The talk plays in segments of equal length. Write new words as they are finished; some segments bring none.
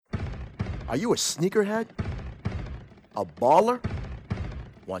Are you a sneakerhead? A baller?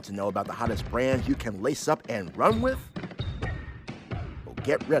 Want to know about the hottest brands you can lace up and run with? Well,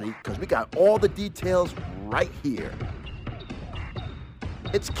 get ready, because we got all the details right here.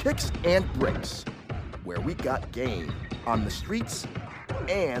 It's Kicks and Bricks, where we got game on the streets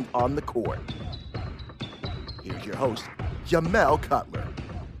and on the court. Here's your host, Jamel Cutler.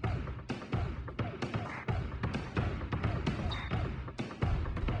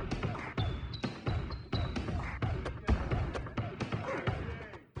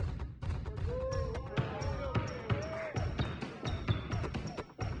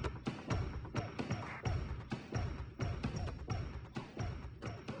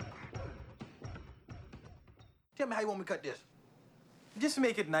 Tell me how you want me to cut this. Just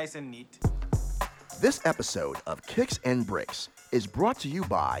make it nice and neat. This episode of Kicks and Bricks is brought to you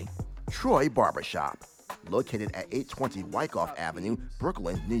by Troy Barbershop, located at 820 Wyckoff Avenue,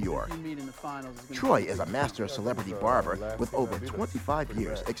 Brooklyn, New York. Troy is a master celebrity barber with over 25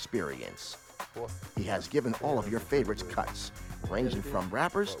 years experience. He has given all of your favorites cuts, ranging from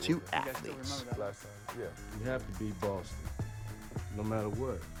rappers to athletes. You have to be Boston, no matter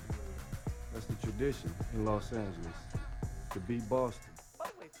what. That's the tradition in Los Angeles, to be Boston.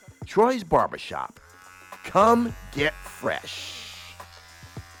 Troy's Barbershop. Come get fresh.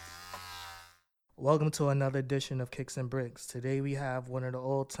 Welcome to another edition of Kicks and Bricks. Today we have one of the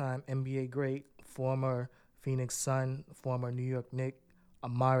all-time NBA great, former Phoenix Sun, former New York Knick,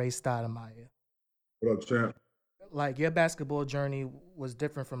 Amar'e Stoudemire. What up, champ? Like, your basketball journey was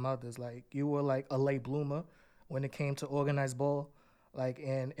different from others. Like, you were like a late bloomer when it came to organized ball. Like,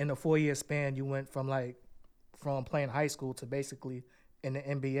 and in a 4-year span, you went from playing high school to basically in the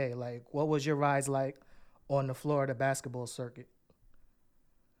NBA. Like, what was your rise like on the Florida basketball circuit?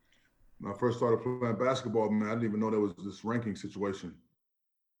 When I first started playing basketball, man, I didn't even know there was this ranking situation.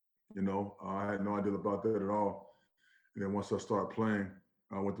 You know, I had no idea about that at all. And then once I started playing,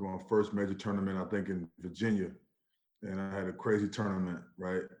 I went to my first major tournament, I think in Virginia, and I had a crazy tournament,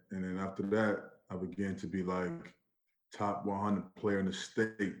 right? And then after that, I began to be like top 100 player in the state,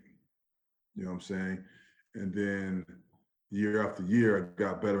 you know what I'm saying? And then year after year, I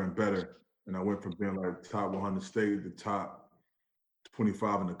got better and better. And I went from being like top 100 state to top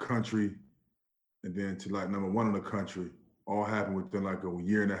 25 in the country, and then to like number 1 in the country. All happened within like a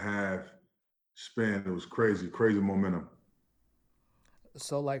year and a half span. It was crazy momentum.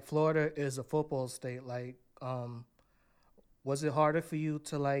 So, like, Florida is a football state. Like, was it harder for you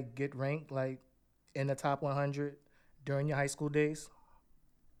to like get ranked like in the top 100 during your high school days?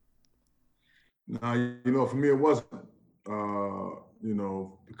 Nah, you know, for me it wasn't. You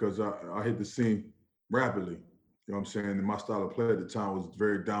know, because I hit the scene rapidly. You know what I'm saying? And my style of play at the time was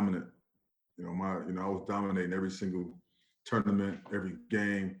very dominant. I was dominating every single tournament, every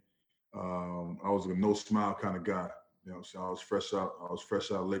game. I was a no smile kind of guy. You know what I'm saying? I was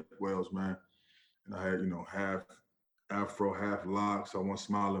fresh out of Lake Wales, man. And I had, you know, half afro, half locks. I wasn't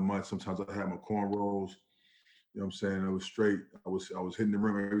smiling much. Sometimes I had my cornrows. You know what I'm saying? It was straight. I was hitting the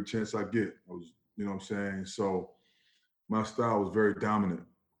rim every chance I get. You know what I'm saying? So my style was very dominant.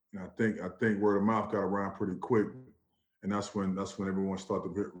 And I think word of mouth got around pretty quick. And that's when everyone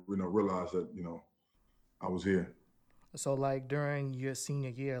started to, you know, realize that, you know, I was here. So, like, during your senior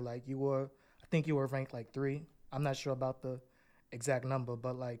year, like, I think you were ranked like 3. I'm not sure about the exact number,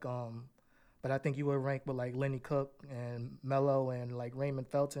 but like, but I think you were ranked with like Lenny Cook and Melo and like Raymond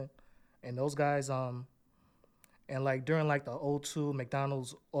Felton and those guys. And like during like the 2002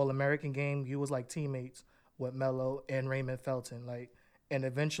 McDonald's All-American game, you was like teammates with Melo and Raymond Felton. Like, and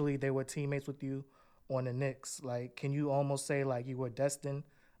eventually they were teammates with you on the Knicks. Like, can you almost say like you were destined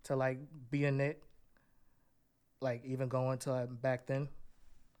to like be a Knick? Like, even going to back then?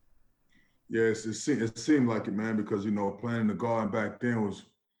 Yes, it seemed like it, man, because, you know, playing in the Garden back then was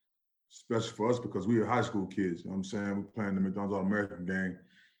special for us because we were high school kids. You know what I'm saying? We were playing the McDonald's All-American game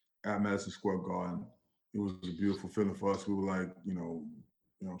at Madison Square Garden. It was a beautiful feeling for us. We were like, you know,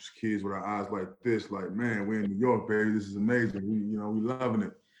 kids with our eyes like this, like, man, we're in New York, baby. This is amazing. We loving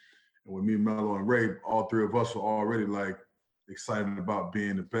it. And with me, Melo, and Ray, all 3 of us were already like excited about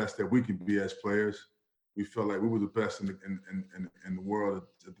being the best that we can be as players. We felt like we were the best in the world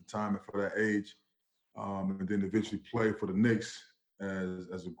at the time and for that age. And then eventually play for the Knicks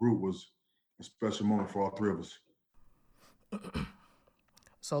as a group was a special moment for all 3 of us.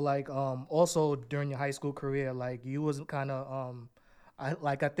 So, like, also during your high school career, like, you was kind of,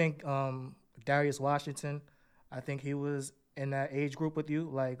 I think Darius Washington, I think he was in that age group with you.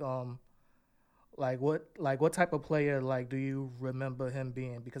 What type of player, like, do you remember him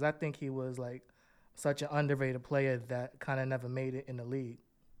being? Because I think he was like such an underrated player that kind of never made it in the league.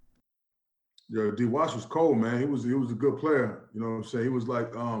 Yeah, D. Wash was cold, man. He was a good player. You know what I'm saying? He was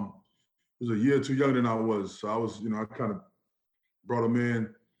like he was a year too young than I was. So I was, I kind of brought him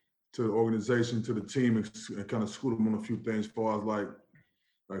in to the organization, to the team, and kind of schooled him on a few things as far as like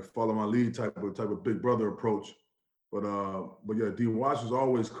follow my lead type of big brother approach. But yeah, D. Wash was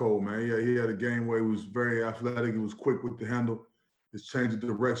always cold, man. Yeah, he had a game where he was very athletic. He was quick with the handle. His change of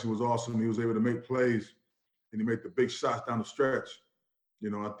direction was awesome. He was able to make plays, and he made the big shots down the stretch.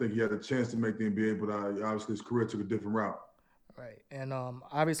 I think he had a chance to make the NBA, but obviously his career took a different route. Right. And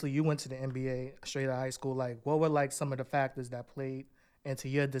obviously you went to the NBA straight out of high school. Like, what were like some of the factors that played into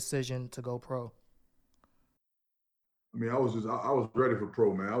your decision to go pro? I mean, I was ready for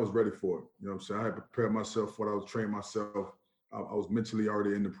pro, man. I was ready for it. You know what I'm saying? I had prepared myself for it. I was training myself. I was mentally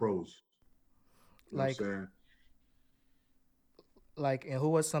already in the pros. You know Like, what I'm saying? and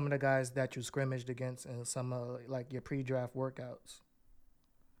who were some of the guys that you scrimmaged against in some like your pre-draft workouts?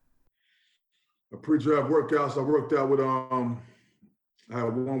 The pre-draft workouts, I worked out with I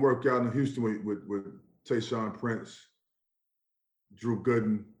had one workout in Houston with Tayshaun Prince, Drew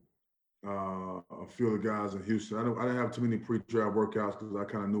Gooden, a few of the guys in Houston. I didn't have too many pre-draft workouts because I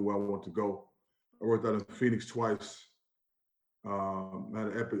kind of knew where I wanted to go. I worked out in Phoenix twice. I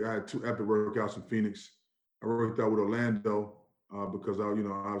had two epic workouts in Phoenix. I worked out with Orlando because I,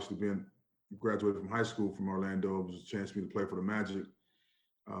 obviously being graduated from high school from Orlando, it was a chance for me to play for the Magic.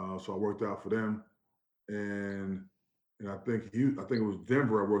 So I worked out for them, and I think it was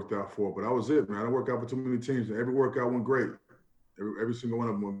Denver I worked out for, but that was it, man. I didn't work out for too many teams, and every workout went great. Every single one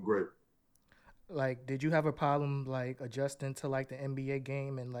of them went great. Like, did you have a problem like adjusting to like the NBA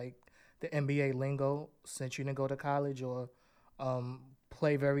game and like the NBA lingo since you didn't go to college or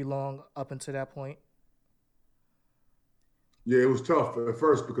play very long up until that point? Yeah, it was tough at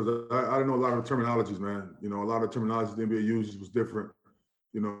first because I didn't know a lot of the terminologies, man. A lot of the terminologies the NBA uses was different.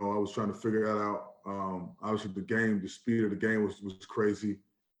 I was trying to figure that out. Obviously, the speed of the game was crazy,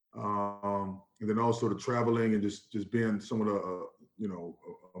 and then also the traveling and just being somewhat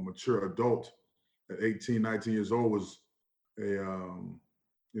a mature adult at 18, 19 years old was a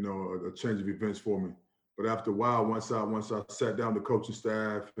change of events for me. But after a while, once I sat down with the coaching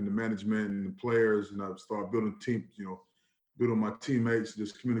staff and the management and the players, and I started building team, building my teammates,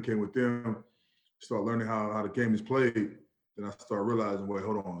 just communicating with them, start learning how the game is played. Then I started realizing, wait,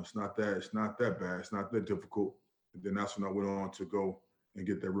 hold on, it's not that bad, it's not that difficult. And then that's when I went on to go and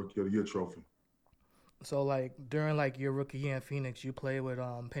get that Rookie of the Year trophy. So like during like your rookie year in Phoenix, you played with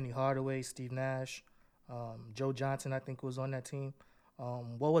Penny Hardaway, Steve Nash, Joe Johnson, I think was on that team.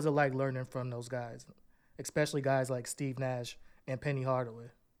 What was it like learning from those guys, especially guys like Steve Nash and Penny Hardaway?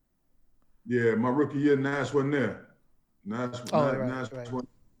 Yeah, my rookie year, Nash wasn't there. Nash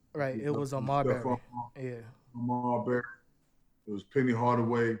Right. It was on Marbury. Yeah. Marbury. It was Penny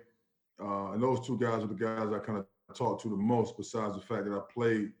Hardaway. And those two guys were the guys I kind of talked to the most, besides the fact that I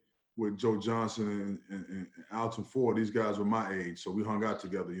played with Joe Johnson and Alton Ford. These guys were my age, so we hung out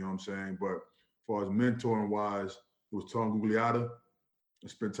together, you know what I'm saying? But as far as mentoring-wise, it was Tom Gugliotta. I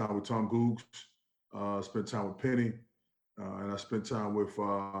spent time with Tom Googs, spent time with Penny, and I spent time with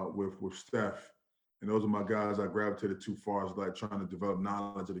Steph. And those are my guys I gravitated to far as like trying to develop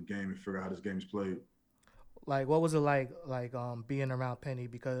knowledge of the game and figure out how this game is played. Like, what was it like being around Penny,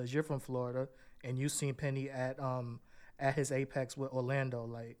 because you're from Florida and you seen Penny at his apex with Orlando?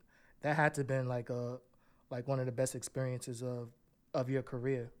 Like, that had to have been like one of the best experiences of your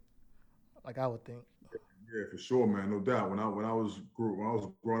career. Like, I would think. Yeah, for sure, man, no doubt. When I was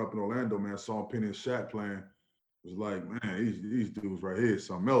growing up in Orlando, man, saw Penny and Shaq playing, it was like, man, these dudes right here,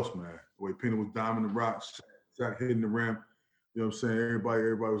 something else, man. The way Penny was diming the rocks, Shaq hitting the rim, you know what I'm saying? Everybody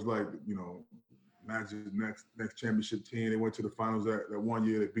was like, Magic's next championship team. They went to the finals that one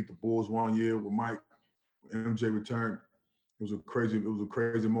year. They beat the Bulls one year with Mike. When MJ returned. It was a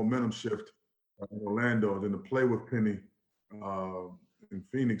crazy momentum shift in Orlando. And then to play with Penny in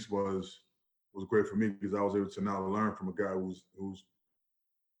Phoenix was great for me because I was able to now learn from a guy who's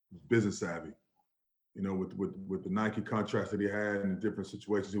business savvy. With the Nike contracts that he had and the different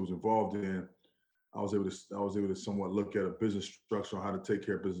situations he was involved in, I was able to somewhat look at a business structure on how to take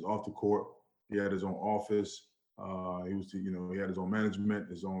care of business off the court. He had his own office. He had his own management,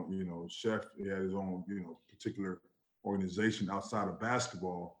 his own, chef. He had his own, particular organization outside of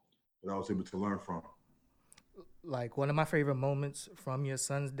basketball that I was able to learn from. Like, one of my favorite moments from your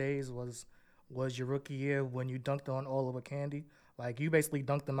son's days was your rookie year when you dunked on Oliver Candy. Like, you basically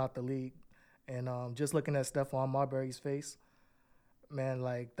dunked him out the league. And just looking at Stephon Marbury's face, man,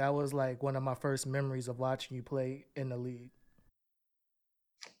 like, that was like one of my first memories of watching you play in the league.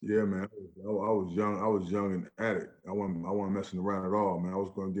 Yeah, man. I was young. I was young and at it. I wasn't messing around at all, man. I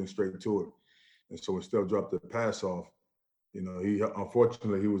was going to get straight to it. And so when Steph dropped the pass off, he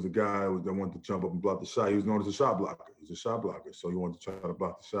unfortunately he was the guy that wanted to jump up and block the shot. He was known as a shot blocker. He's a shot blocker, so he wanted to try to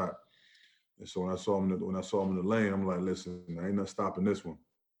block the shot. And so when I saw him in the lane, I'm like, listen, there ain't nothing stopping this one.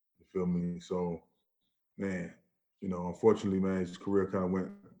 You feel me? So, man, unfortunately, man, his career kind of went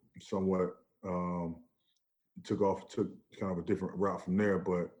somewhat took kind of a different route from there.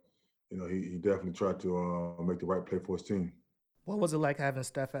 But he definitely tried to make the right play for his team. What was it like having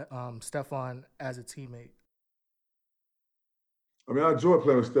Stephon as a teammate? I mean, I enjoyed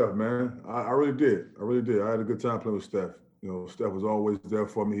playing with Steph, man. I really did. I had a good time playing with Steph. Steph was always there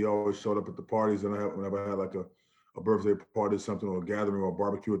for me. He always showed up at the parties, and whenever I had like a birthday party or something, or a gathering or a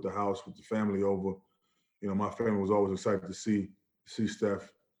barbecue at the house with the family over, my family was always excited to see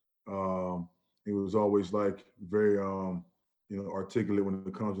Steph. He was always like very, articulate when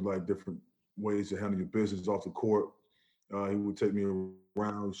it comes to like different ways to handle your business off the court. He would take me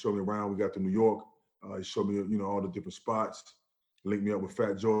around, show me around. We got to New York. He showed me, all the different spots. Linked me up with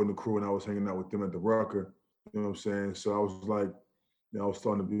Fat Joe and the crew, and I was hanging out with them at the Rucker. You know what I'm saying? So I was like, I was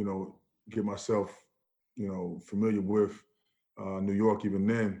starting to, get myself, familiar with New York even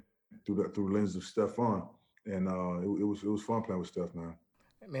then through the lens of Stephon, and it was fun playing with Steph, man.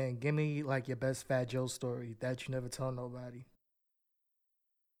 Man, give me like your best Fat Joe story that you never tell nobody.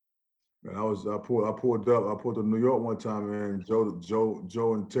 Man, I pulled up to New York one time, man.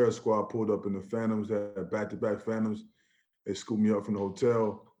 Joe and Terror Squad pulled up in the Phantoms, had back-to-back Phantoms. They scooped me up from the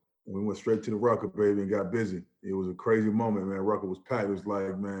hotel, and we went straight to the Rucker, baby, and got busy. It was a crazy moment, man. Rucker was packed. It was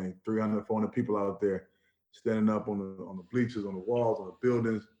like, man, 300, 400 people out there standing up on the bleachers, on the walls, on the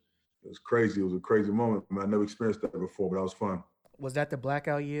buildings. It was crazy. It was a crazy moment, man. I never experienced that before, but that was fun. Was that the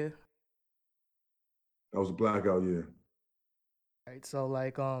blackout year? That was a blackout year. Right. So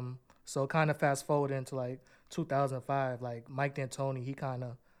like so kind of fast forward into like 2005, like Mike D'Antoni, he kind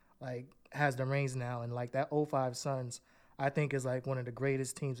of like has the reins now, and like that '05 Suns, I think is like one of the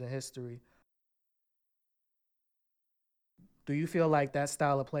greatest teams in history. Do you feel like that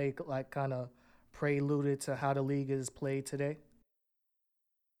style of play like kind of preluded to how the league is played today?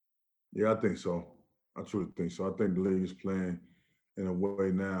 Yeah, I think so. I truly think so. I think the league is playing in a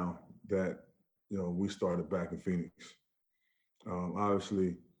way now that we started back in Phoenix.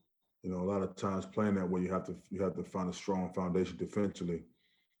 Obviously, a lot of times playing that way, you have to find a strong foundation defensively,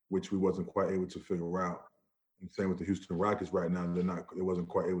 which we wasn't quite able to figure out. And same with the Houston Rockets right now; they wasn't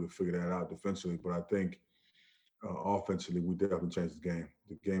quite able to figure that out defensively. But I think offensively, we definitely changed the game.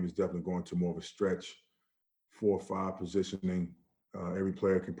 The game is definitely going to more of a stretch, 4-5 positioning. Every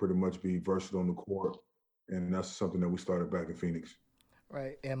player can pretty much be versatile on the court, and that's something that we started back in Phoenix.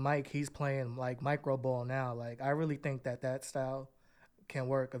 Right. And Mike, he's playing like micro ball now. Like I really think that style can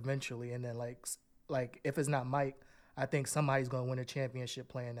work eventually. And then like if it's not Mike, I think somebody's going to win a championship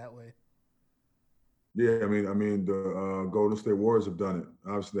playing that way. Yeah, I mean the Golden State Warriors have done it.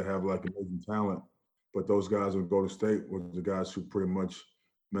 Obviously, they have like amazing talent, but those guys in Golden State were the guys who pretty much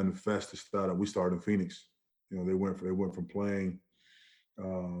manifest the style that we started in Phoenix. They went from playing,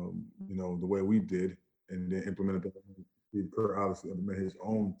 the way we did, and then implemented that. Steve Kerr obviously implemented his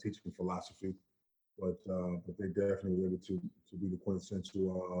own teaching philosophy, but they definitely were able to be the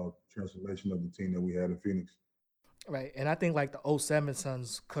quintessential transformation of the team that we had in Phoenix. Right. And I think like the '07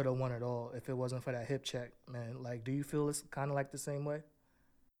 Suns could have won it all if it wasn't for that hip check, man. Like, do you feel it's kind of like the same way?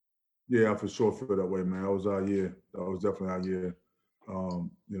 Yeah, I for sure feel that way, man. That was our year. That was definitely our year.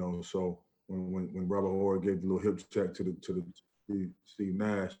 So when Robert Horry gave the little hip check to Steve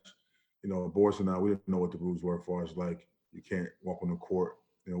Nash, Boris and I, we didn't know what the rules were as far as like you can't walk on the court.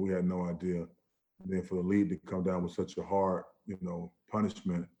 We had no idea. And then for the league to come down with such a hard,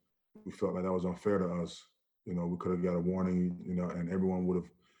 punishment, we felt like that was unfair to us. We could have got a warning, and everyone would have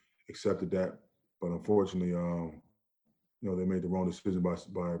accepted that. But unfortunately, they made the wrong decision by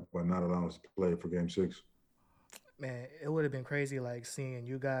not allowing us to play for Game 6. Man, it would have been crazy like seeing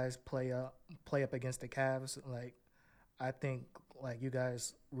you guys play up against the Cavs. Like, I think like you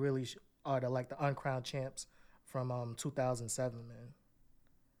guys really are the uncrowned champs from 2007, man.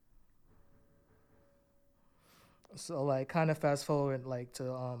 So like kind of fast forward like to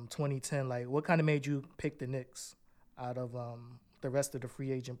 2010, like what kind of made you pick the Knicks out of the rest of the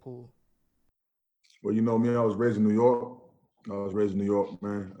free agent pool? Well, me, I was raised in New York.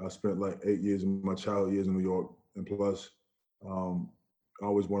 Man. I spent like 8 years of my childhood years in New York, and plus, I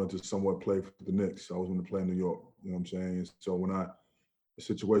always wanted to somewhat play for the Knicks. I always wanted to play in New York. You know what I'm saying? So when the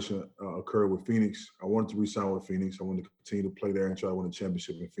situation occurred with Phoenix, I wanted to re-sign with Phoenix. I wanted to continue to play there and try to win a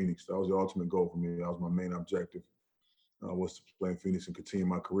championship in Phoenix. That was the ultimate goal for me. That was my main objective. Was to play in Phoenix and continue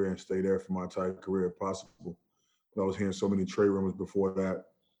my career and stay there for my entire career if possible. But I was hearing so many trade rumors before that.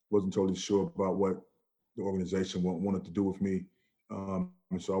 wasn't totally sure about what the organization wanted to do with me.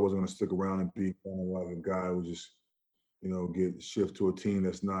 And so I wasn't going to stick around and be kind of like a guy who just, get shift to a team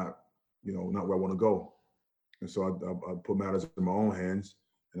that's not, not where I want to go. And so I put matters in my own hands,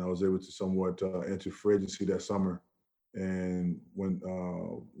 and I was able to somewhat enter free agency that summer. And when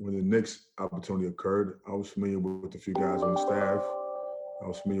the Knicks opportunity occurred, I was familiar with a few guys on the staff. I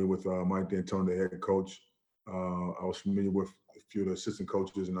was familiar with Mike D'Antoni, the head coach. I was familiar with a few of the assistant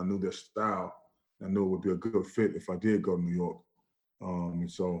coaches, and I knew their style. I knew it would be a good fit if I did go to New York. And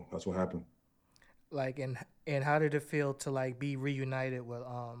so that's what happened. Like, and how did it feel to like be reunited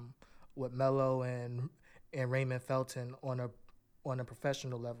with Melo and Raymond Felton on a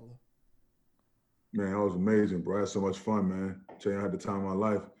professional level? Man, that was amazing, bro. I had so much fun, man. I tell you, I had the time of my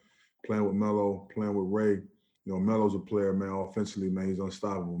life playing with Melo, playing with Ray. Melo's a player, man. Offensively, man, he's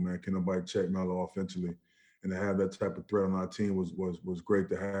unstoppable, man. Can nobody check Melo offensively? And to have that type of threat on our team was great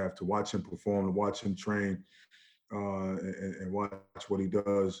to have. To watch him perform, to watch him train, and watch what he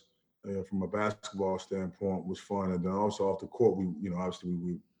does from a basketball standpoint was fun. And then also off the court, obviously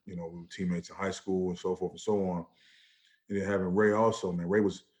we were teammates in high school and so forth and so on. And then having Ray also, man. Ray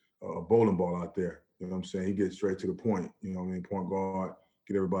was a bowling ball out there. You know what I'm saying? He gets straight to the point. Point guard,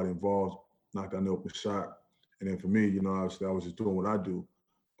 get everybody involved, knock down the open shot. And then for me, obviously I was just doing what I do.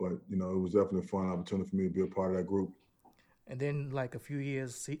 But, it was definitely a fun opportunity for me to be a part of that group. And then like a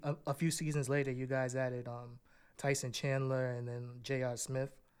few seasons later, you guys added Tyson Chandler and then J.R. Smith.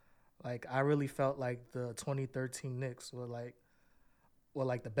 Like, I really felt like the 2013 Knicks were like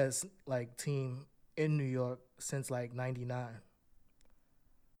the best like team in New York since like '99.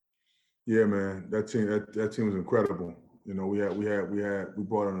 Yeah, man, that team was incredible. We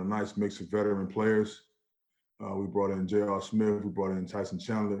brought in a nice mix of veteran players. We brought in J.R. Smith. We brought in Tyson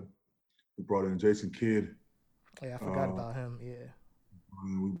Chandler. We brought in Jason Kidd. Yeah, I forgot about him. Yeah.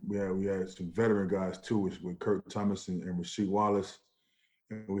 We had some veteran guys too, with Kurt Thomas and Rasheed Wallace.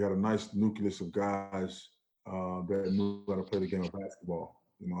 And we had a nice nucleus of guys that knew how to play the game of basketball.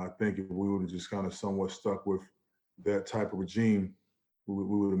 I think if we would have just kind of somewhat stuck with that type of regime, we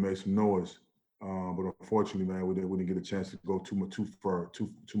would have made some noise. But unfortunately, man, we didn't get a chance to go too much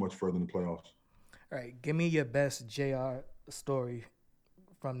further in the playoffs. All right, give me your best JR story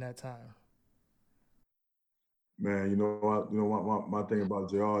from that time. Man, my thing about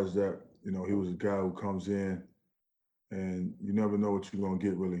JR is that he was a guy who comes in, and you never know what you're gonna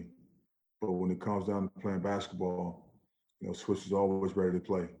get really. But when it comes down to playing basketball, Swish is always ready to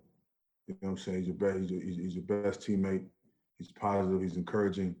play. You know what I'm saying? He's your best teammate. He's positive. He's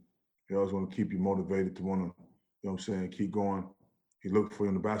encouraging. He always want to keep you motivated to want to, keep going. He looked for you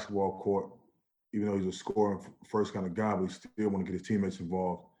on the basketball court, even though he's a scoring first kind of guy, but he still want to get his teammates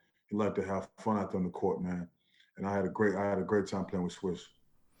involved. He liked to have fun out there on the court, man. And I had a great time playing with Swish.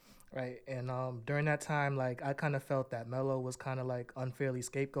 Right, and during that time, like I kind of felt that Melo was kind of like unfairly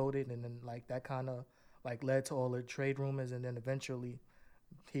scapegoated, and then like that kind of like led to all the trade rumors, and then eventually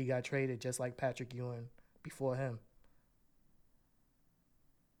he got traded just like Patrick Ewing before him.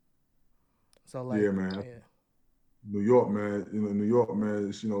 So like, yeah, man. Yeah. New York, man.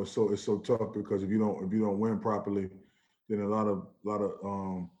 It's so tough because if you don't win properly, then a lot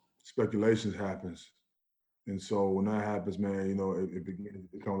of speculations happens. And so when that happens, man,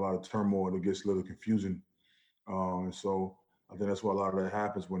 it becomes a lot of turmoil. It gets a little confusing. And so I think that's why a lot of that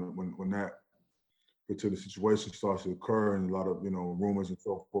happens when that particular situation starts to occur, and a lot of rumors and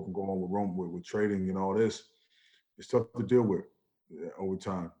so forth going on with trading and all this. It's tough to deal with over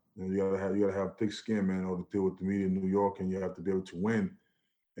time. You gotta have thick skin, man, in order to deal with the media in New York, and you have to be able to win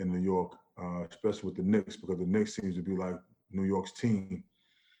in New York, especially with the Knicks, because the Knicks seems to be like New York's team.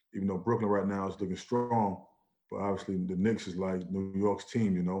 Even though Brooklyn right now is looking strong, but obviously the Knicks is like New York's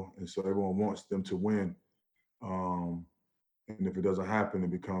team, and so everyone wants them to win. And if it doesn't happen,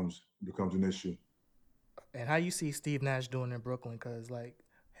 it becomes an issue. And how you see Steve Nash doing in Brooklyn? Because like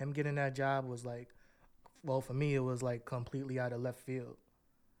him getting that job was like, well, for me it was like completely out of left field.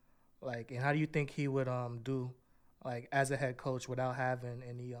 Like, and how do you think he would do, like as a head coach without having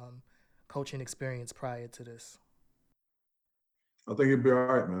any coaching experience prior to this? I think he'd be all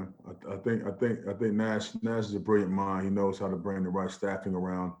right, man. I think Nash is a brilliant mind. He knows how to bring the right staffing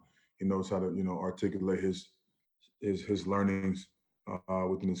around. He knows how to articulate his learnings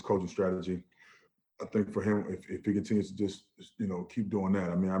within his coaching strategy. I think for him, if he continues to just keep doing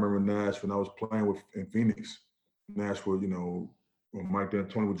that. I mean, I remember Nash when I was playing in Phoenix. Nash would when Mike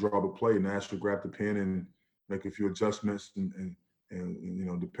D'Antoni would draw up a play, Nash would grab the pen and make a few adjustments and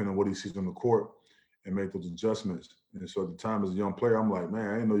depending on what he sees on the court, and make those adjustments. And so at the time as a young player, I'm like, man,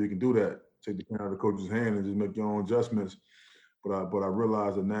 I didn't know you can do that. Take the pen out of the coach's hand and just make your own adjustments. But I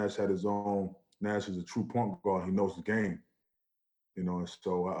realized that Nash had his own. Nash is a true point guard. He knows the game, and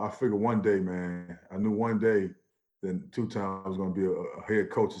so I figured one day, man. I knew one day, then 2 times I was going to be a head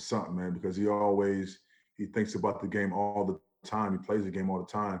coach or something, man, because he thinks about the game all the time. He plays the game all the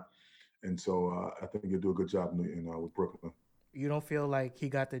time, and so I think he'll do a good job with Brooklyn. You don't feel like he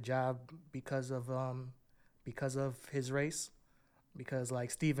got the job because of his race? Because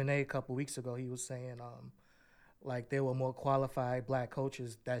like Stephen A. couple weeks ago, he was saying like there were more qualified black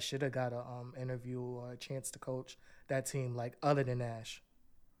coaches that should have got a interview or a chance to coach that team, like other than Nash.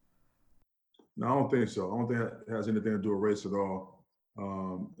 No, I don't think so. I don't think it has anything to do with race at all.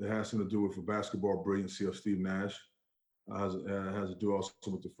 It has something to do with the basketball brilliancy of Steve Nash. It has to do also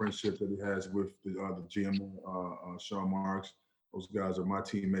with the friendship that he has with the GM, Sean Marks. Those guys are my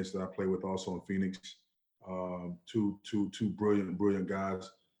teammates that I play with also in Phoenix. Two brilliant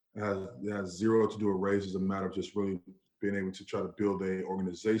guys. It has zero to do with race. It's a matter of just really being able to try to build a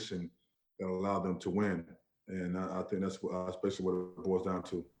organization that allow them to win. And I think that's especially what it boils down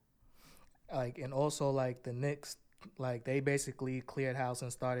to. Like, and also like the Knicks, like they basically cleared house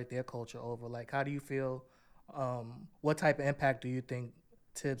and started their culture over. Like, how do you feel? What type of impact do you think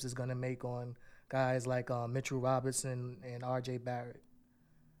Tibbs is going to make on guys like Mitchell Robinson and R.J. Barrett?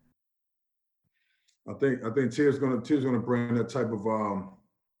 I think Tibbs gonna bring that type of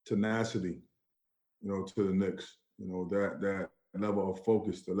tenacity, to the Knicks. That level of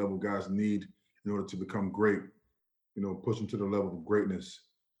focus, the level guys need in order to become great. Push them to the level of greatness.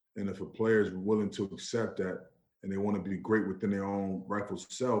 And if a player is willing to accept that and they want to be great within their own rightful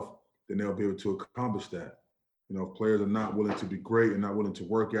self, then they'll be able to accomplish that. If players are not willing to be great and not willing to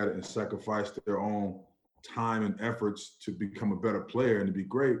work at it and sacrifice their own time and efforts to become a better player and to be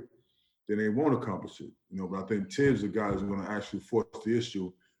great, then they won't accomplish it. But I think Tibbs, the guy, is going to actually force the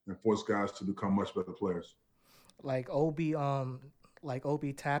issue and force guys to become much better players. Like Obi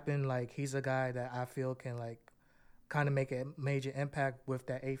Toppin, like he's a guy that I feel can like kind of make a major impact with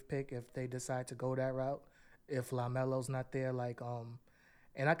that 8th pick if they decide to go that route. If LaMelo's not there,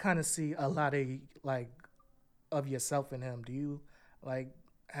 and I kind of see a lot of yourself in him. Do you like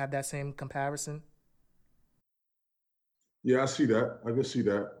have that same comparison? Yeah, I see that. I can see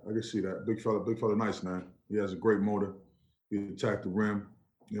that. Big fella, nice man. He has a great motor. He attacked the rim.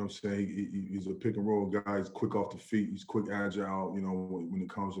 You know what I'm saying? He's a pick and roll guy. He's quick off the feet. He's quick, agile. When it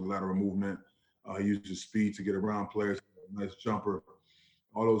comes to lateral movement, he uses speed to get around players. Nice jumper.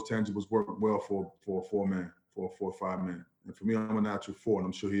 All those tangibles work well for a 4-man, for a 4 or 5-man. And for me, I'm a natural 4, and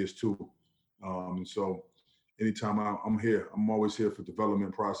I'm sure he is too. And so, anytime I'm here, I'm always here for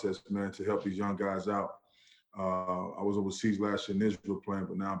development process, man, to help these young guys out. I was overseas last year in Israel playing,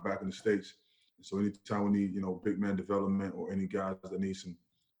 but now I'm back in the States. And so anytime we need, big man development or any guys that need some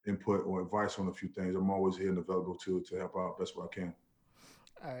input or advice on a few things, I'm always here and available to help out best way I can.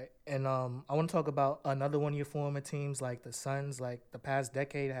 All right, and I want to talk about another one of your former teams, like the Suns. Like the past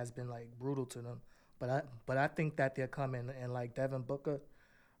decade has been like brutal to them, but I think that they're coming, and like Devin Booker,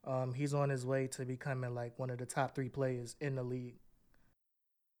 he's on his way to becoming like one of the top 3 players in the league.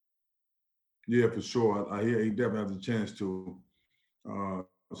 Yeah, for sure. I hear he definitely has a chance to.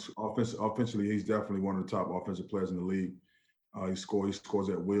 Offensively, he's definitely one of the top offensive players in the league. He scores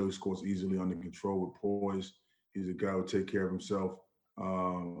at will. He scores easily, under control, with poise. He's a guy who take care of himself.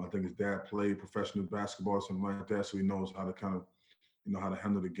 I think his dad played professional basketball or something like that, so he knows how to how to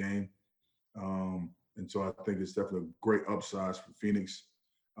handle the game. And so I think it's definitely a great upsize for Phoenix.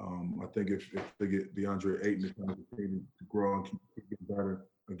 I think if they get DeAndre Ayton to kind of continue to grow and keep getting better,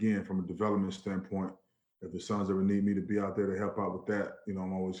 again, from a development standpoint, if the Suns ever need me to be out there to help out with that,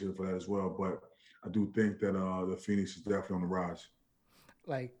 I'm always here for that as well. But I do think that the Phoenix is definitely on the rise.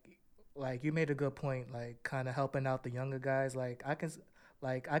 Like you made a good point, like kind of helping out the younger guys. Like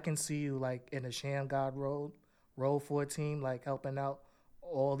I can see you like in a Sham God role for a team, like helping out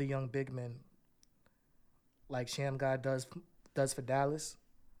all the young big men, like Sham God does for Dallas,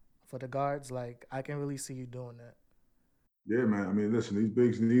 for the guards. Like I can really see you doing that. Yeah, man. I mean, listen, these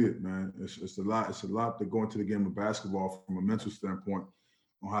bigs need it, man. It's a lot. It's a lot to go into the game of basketball from a mental standpoint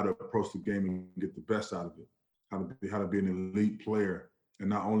on how to approach the game and get the best out of it. How to be an elite player, and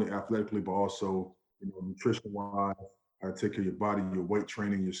not only athletically, but also nutrition wise, how to take care of your body, your weight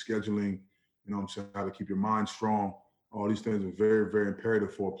training, your scheduling. You know what I'm saying? How to keep your mind strong. All these things are very, very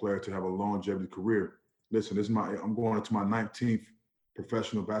imperative for a player to have a longevity career. Listen, I'm going into my 19th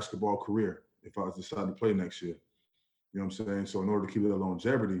professional basketball career if I decide to play next year. You know what I'm saying? So in order to keep that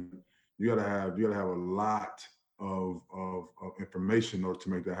longevity, you gotta have a lot of information in order to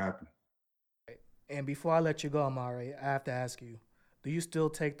make that happen. And before I let you go, Amari, I have to ask you: do you still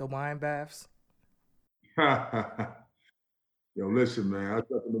take the wine baths? Yo, listen, man. I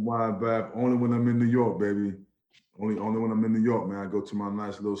jump in the wine bath only when I'm in New York, baby. Only when I'm in New York, man. I go to my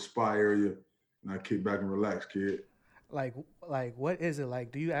nice little spa area and I kick back and relax, kid. Like what is it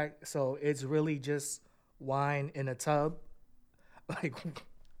like? Do you act so? It's really just wine in a tub, like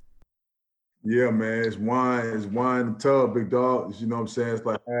Yeah, man. It's wine. It's wine in the tub, big dog. You know what I'm saying? It's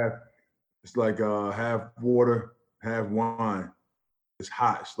like half. It's like half water, half wine. It's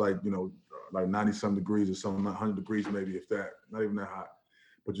hot. It's like like 90 some degrees or something, 100 degrees maybe, if that. Not even that hot.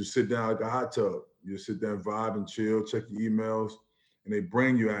 But you sit down like a hot tub. You sit there and vibe and chill, check your emails, and they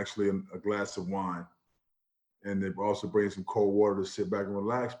bring you actually a glass of wine. And they also bring some cold water to sit back and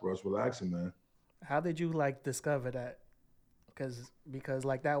relax, bro. It's relaxing, man. how did you like discover that? Because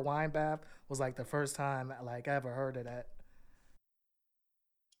like that wine bath was like the first time like I ever heard of that.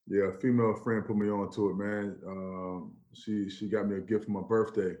 Yeah, a female friend put me on to it, man. She got me a gift for my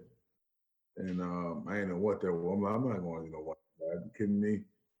birthday, and I ain't know what that was. I'm not going, what? Are you kidding me?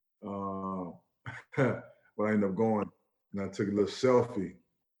 Uh, but I ended up going, and I took a little selfie.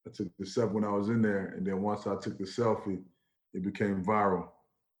 I took the selfie when I was in there, and then once I took the selfie, it became viral.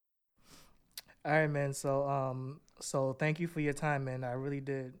 All right, man. So thank you for your time, man. I really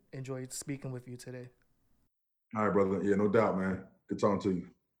did enjoy speaking with you today. All right, brother. Yeah, no doubt, man. Good talking to you.